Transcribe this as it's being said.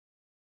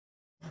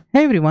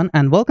Hey everyone,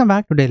 and welcome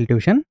back to Daily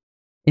Tuition.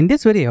 In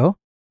this video,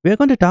 we are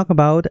going to talk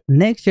about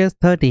Next.js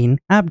 13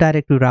 app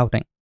directory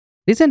routing.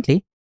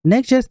 Recently,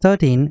 Next.js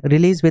 13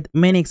 released with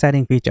many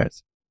exciting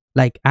features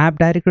like app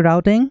directory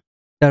routing,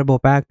 turbo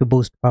pack to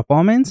boost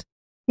performance,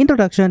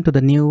 introduction to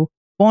the new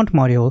font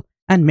module,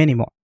 and many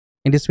more.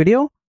 In this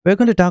video, we are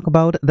going to talk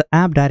about the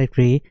app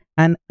directory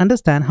and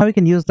understand how you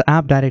can use the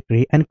app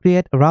directory and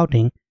create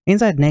routing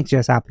inside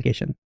Next.js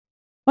application.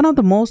 One of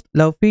the most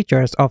loved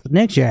features of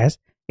Next.js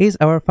is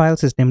our file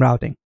system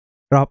routing.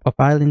 Drop a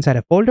file inside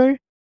a folder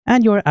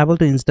and you are able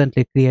to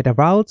instantly create a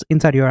routes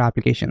inside your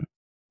application.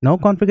 No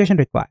configuration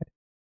required.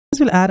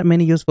 This will add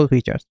many useful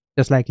features,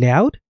 just like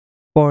layout,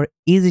 for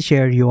easy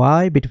shared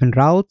UI between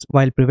routes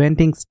while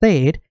preventing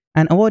state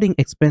and avoiding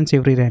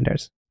expensive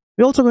re-renders.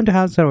 We're also going to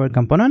have server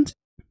components,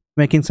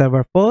 making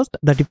server first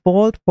the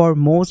default for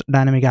most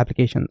dynamic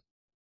applications.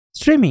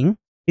 Streaming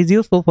is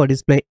useful for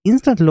display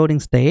instant loading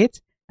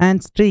states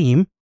and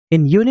stream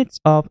in units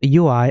of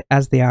UI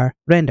as they are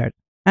rendered.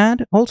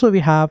 And also we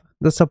have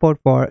the support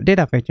for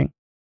data fetching.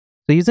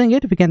 So using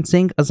it, we can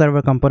sync a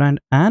server component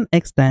and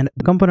extend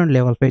the component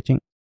level fetching.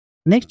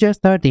 Next.js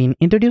 13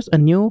 introduced a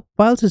new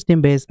file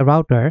system based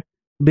router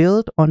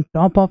built on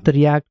top of the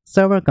React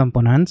server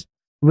components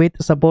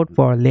with support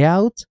for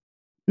layouts,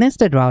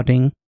 nested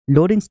routing,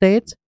 loading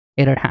states,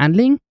 error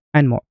handling,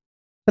 and more.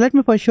 So let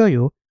me first show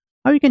you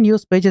how you can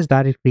use pages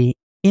directly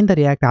in the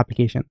React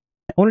application.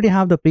 I already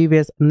have the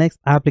previous Next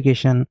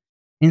application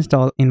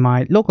installed in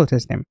my local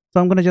system. So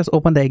I'm going to just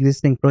open the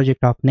existing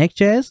project of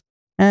Next.js,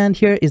 and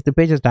here is the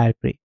pages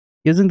directory.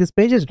 Using this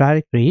pages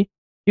directory,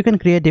 you can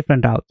create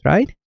different routes,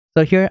 right?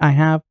 So here I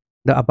have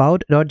the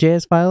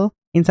about.js file.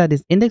 Inside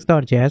this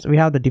index.js, we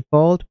have the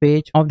default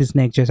page of this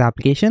Next.js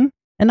application.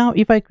 And now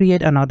if I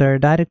create another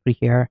directory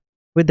here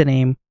with the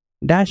name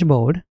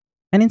dashboard,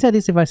 and inside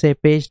this if I say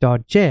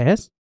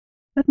page.js,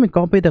 let me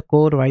copy the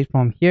code right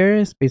from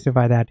here,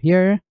 specify that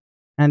here.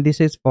 And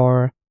this is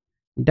for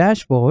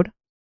dashboard.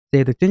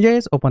 Save the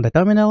changes, open the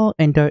terminal,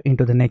 enter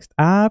into the next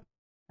app,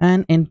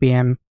 and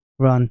npm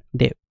run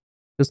dev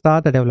to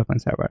start the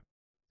development server.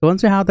 So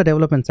once you have the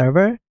development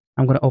server,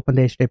 I'm going to open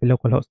the HTTP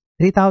localhost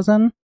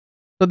 3000.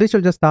 So this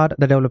will just start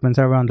the development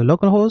server on the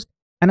localhost,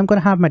 and I'm going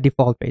to have my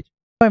default page.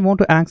 If I want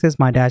to access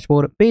my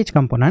dashboard page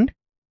component,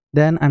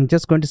 then I'm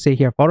just going to say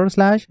here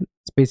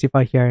 /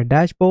 specify here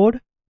dashboard,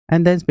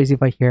 and then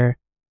specify here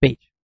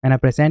page. When I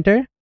press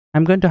enter,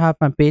 I'm going to have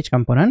my page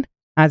component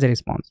as a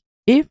response.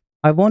 If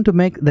I want to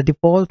make the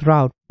default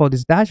route for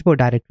this dashboard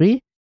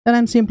directory, then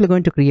I'm simply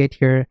going to create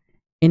here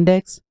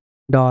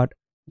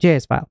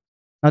index.js file.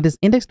 Now this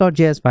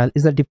index.js file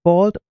is the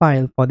default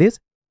file for this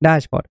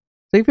dashboard.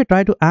 So if you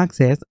try to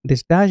access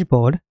this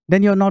dashboard,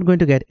 then you're not going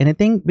to get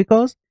anything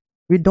because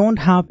we don't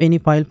have any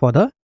file for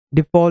the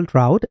default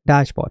route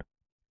dashboard.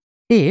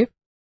 If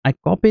I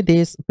copy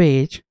this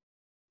page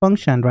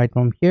function right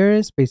from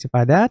here,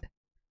 specify that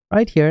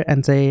right here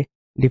and say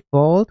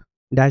default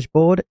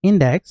dashboard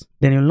index,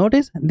 then you'll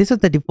notice this is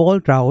the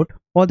default route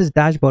for this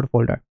dashboard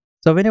folder.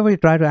 So whenever you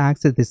try to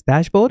access this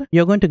dashboard,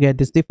 you're going to get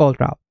this default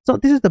route. So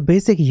this is the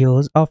basic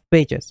use of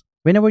pages.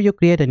 Whenever you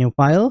create a new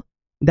file,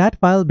 that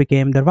file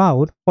became the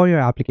route for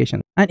your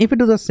application. And if you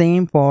do the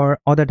same for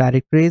other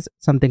directories,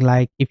 something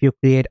like if you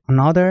create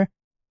another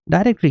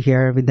directory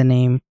here with the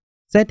name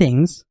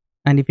settings,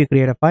 and if you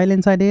create a file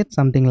inside it,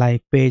 something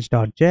like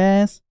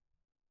page.js,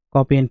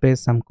 copy and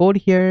paste some code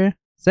here,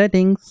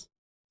 settings,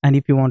 and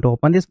if you want to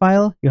open this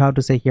file, you have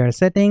to say here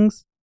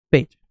settings,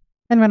 page.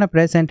 And when I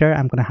press enter,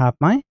 I'm going to have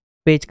my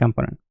page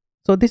component.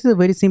 So this is a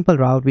very simple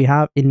route we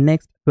have in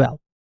Next 12.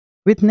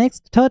 With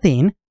Next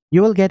 13,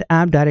 you will get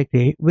app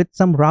directory with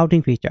some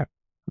routing feature.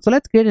 So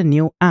let's create a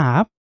new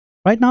app.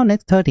 Right now,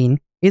 Next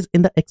 13 is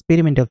in the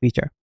experimental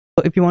feature.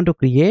 So if you want to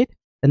create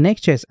the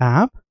Next.js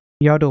app,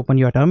 you have to open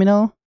your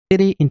terminal,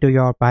 cd into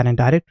your parent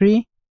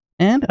directory,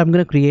 and I'm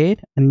going to create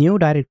a new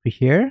directory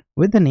here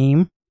with the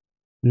name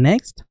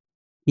Next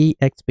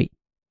exp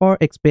for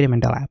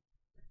experimental app.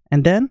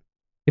 And then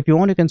if you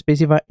want, you can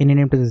specify any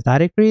name to this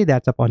directory,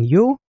 that's upon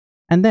you.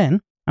 And then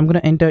I'm going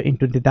to enter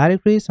into the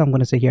directory, so I'm going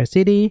to say here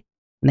cd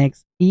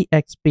next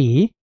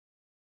exp,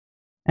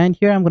 and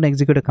here I'm going to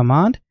execute a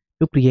command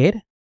to create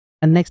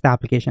a next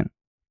application.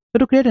 So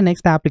to create a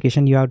next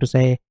application, you have to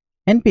say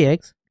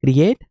npx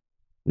create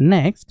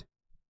next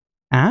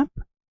app,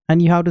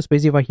 and you have to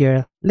specify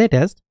here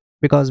latest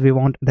because we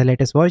want the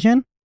latest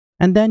version.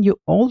 And then you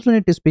also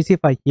need to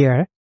specify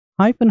here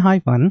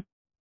 --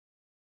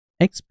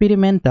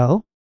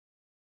 experimental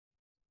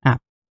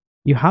app.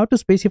 You have to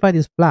specify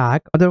this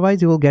flag,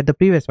 otherwise you will get the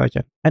previous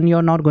version and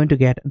you're not going to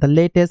get the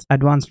latest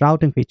advanced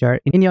routing feature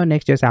in your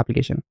Next.js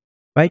application.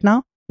 Right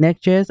now,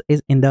 Next.js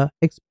is in the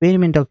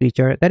experimental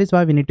feature. That is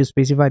why we need to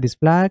specify this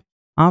flag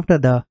after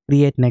the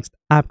create next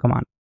app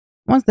command.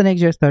 Once the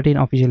Next.js 13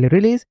 officially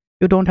released,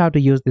 you don't have to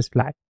use this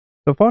flag.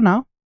 So for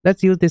now,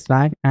 let's use this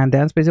flag and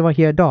then specify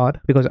here dot,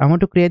 because I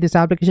want to create this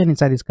application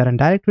inside this current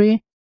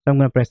directory. So I'm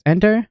going to press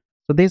enter.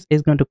 So this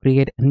is going to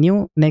create a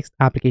new next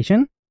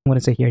application. I'm going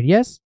to say here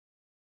yes.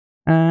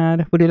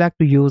 And would you like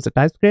to use the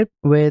TypeScript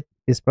with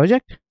this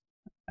project?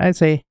 I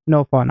say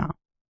no for now.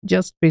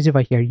 Just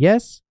specify here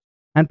yes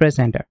and press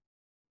enter.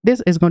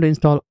 This is going to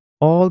install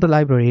all the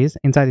libraries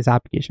inside this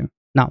application.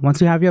 Now,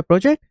 once you have your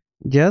project,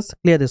 just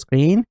clear the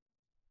screen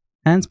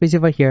and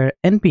specify here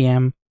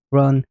npm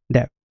run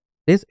dev.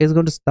 This is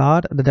going to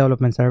start the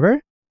development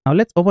server. Now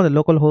let's open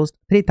the localhost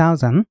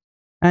 3000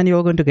 and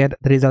you're going to get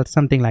the result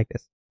something like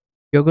this.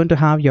 You're going to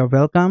have your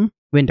welcome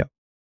window.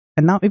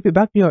 And now if you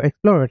back to your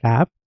Explorer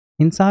tab,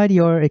 inside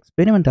your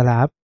experimental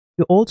app,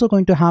 you're also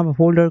going to have a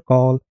folder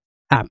called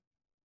app.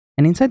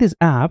 And inside this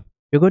app,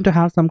 you're going to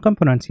have some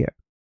components here.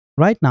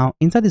 Right now,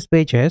 inside these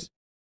pages,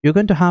 you're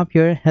going to have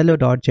here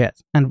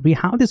hello.js. And we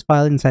have this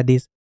file inside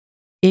this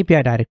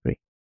API directory.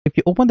 If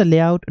you open the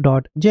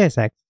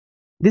layout.jsx,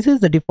 this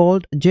is the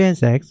default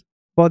JSX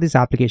for this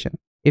application.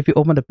 If you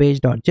open the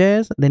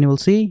page.js, then you will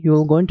see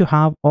you're going to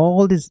have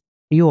all this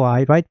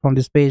UI right from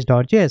this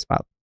page.js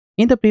file.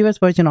 In the previous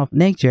version of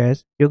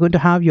Next.js, you're going to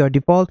have your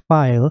default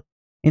file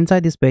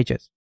inside these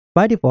pages.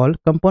 By default,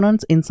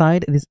 components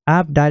inside this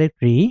app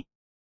directory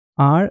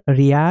are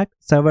React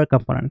server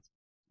components.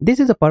 This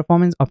is a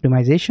performance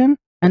optimization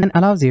and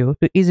allows you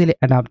to easily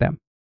adapt them.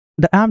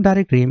 The app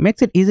directory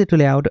makes it easy to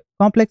lay out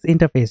complex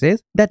interfaces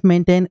that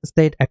maintain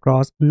state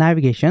across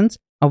navigations,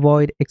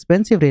 avoid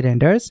expensive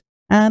re-renders,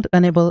 and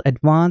enable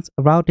advanced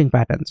routing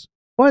patterns.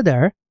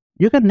 Further,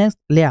 you can nest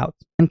layouts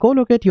and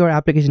co-locate your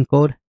application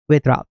code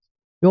with routes.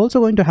 You're also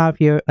going to have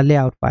here a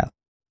layout file.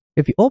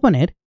 If you open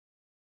it,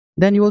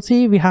 then you will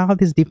see we have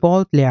this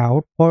default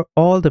layout for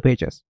all the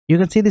pages. You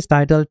can see this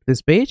title to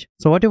this page.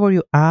 So whatever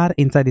you add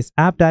inside this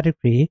app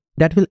directory,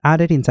 that will add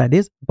it inside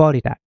this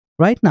body tag.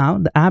 Right now,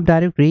 the app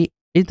directory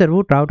is the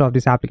root route of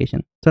this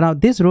application. So now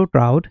this root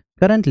route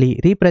currently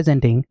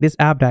representing this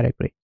app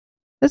directory.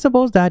 Let's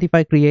suppose that if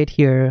I create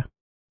here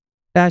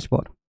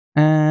dashboard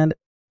and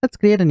let's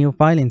create a new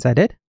file inside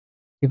it.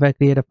 If I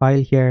create a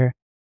file here,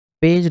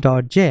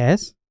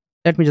 page.js,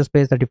 let me just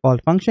paste the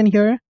default function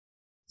here,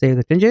 save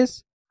the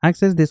changes,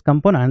 access this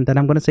component, then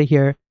I'm going to say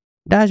here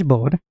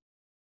dashboard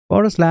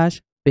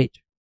 /page.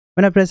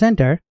 When I press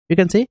enter, you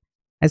can see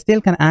I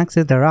still can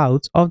access the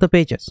routes of the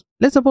pages.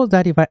 Let's suppose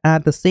that if I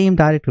add the same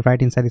directory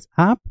right inside this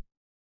app,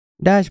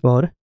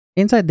 dashboard,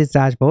 inside this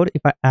dashboard,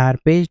 if I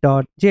add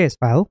page.js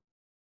file,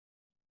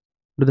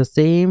 do the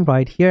same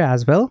right here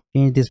as well,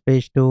 change this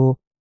page to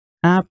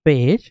app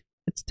page,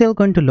 it's still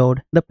going to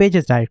load the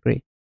pages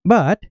directory.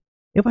 But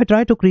if I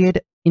try to create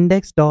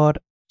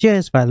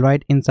index.js file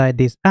right inside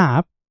this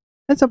app,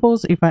 let's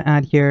suppose if I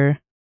add here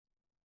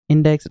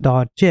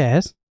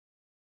index.js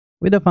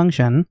with the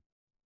function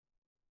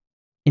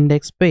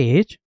index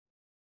page,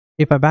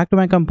 if I back to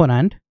my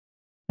component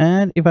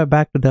and if I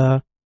back to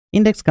the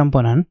index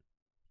component,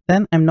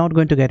 then I'm not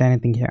going to get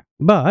anything here.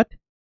 But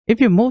if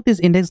you move this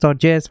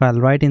index.js file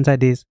right inside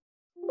this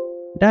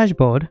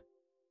dashboard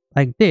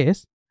like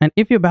this, and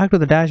if you back to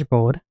the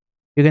dashboard,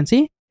 you can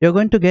see you're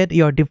going to get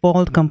your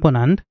default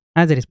component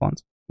as a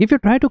response. If you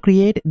try to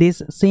create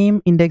this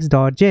same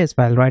index.js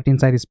file right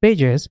inside these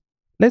pages,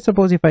 let's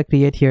suppose if I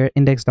create here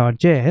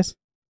index.js,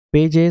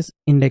 pages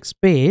index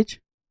page,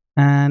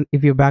 and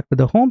if you back to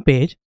the home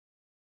page,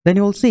 then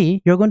you will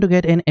see you're going to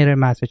get an error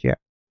message here.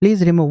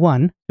 Please remove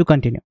 1 to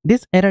continue.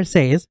 This error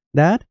says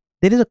that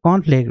there is a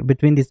conflict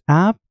between this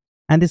app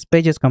and this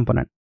pages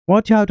component.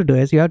 What you have to do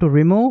is you have to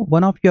remove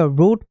one of your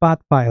root path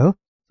file,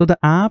 so the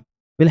app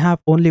will have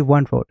only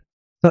one root.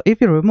 So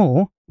if you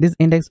remove this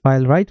index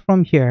file right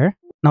from here,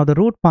 now the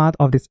root path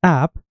of this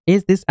app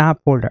is this app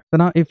folder. So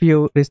now if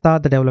you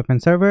restart the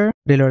development server,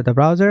 reload the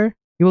browser,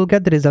 you will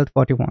get the result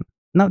what you want.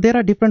 Now there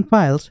are different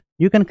files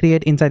you can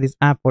create inside this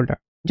app folder,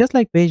 just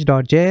like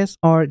page.js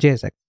or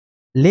JSX,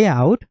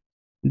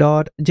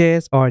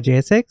 layout.js or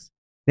JSX,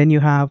 then you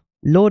have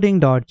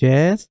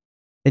loading.js,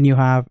 then you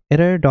have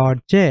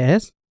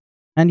error.js,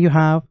 and you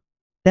have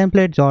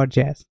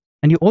template.js,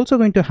 and you're also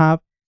going to have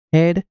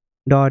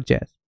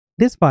head.js.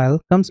 This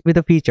file comes with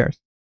the features.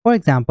 For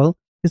example,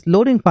 this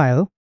loading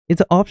file is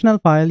an optional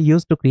file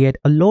used to create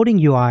a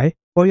loading UI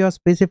for your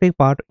specific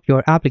part of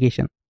your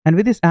application. And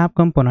with this app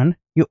component,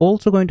 you're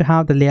also going to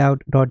have the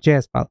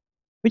layout.js file,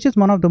 which is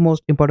one of the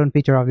most important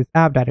features of this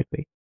app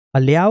directory.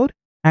 A layout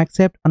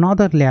accepts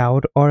another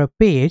layout or a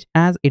page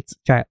as its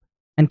child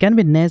and can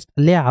be nest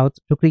layouts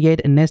to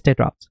create nested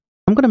routes.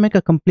 I'm going to make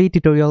a complete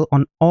tutorial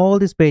on all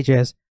these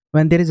pages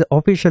when there is an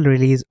official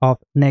release of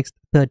Next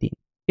 13.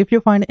 If you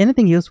find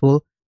anything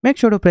useful, make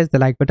sure to press the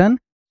like button,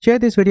 share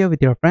this video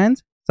with your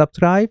friends,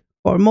 subscribe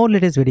for more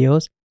latest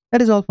videos.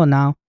 That is all for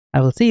now.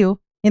 I will see you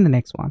in the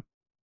next one.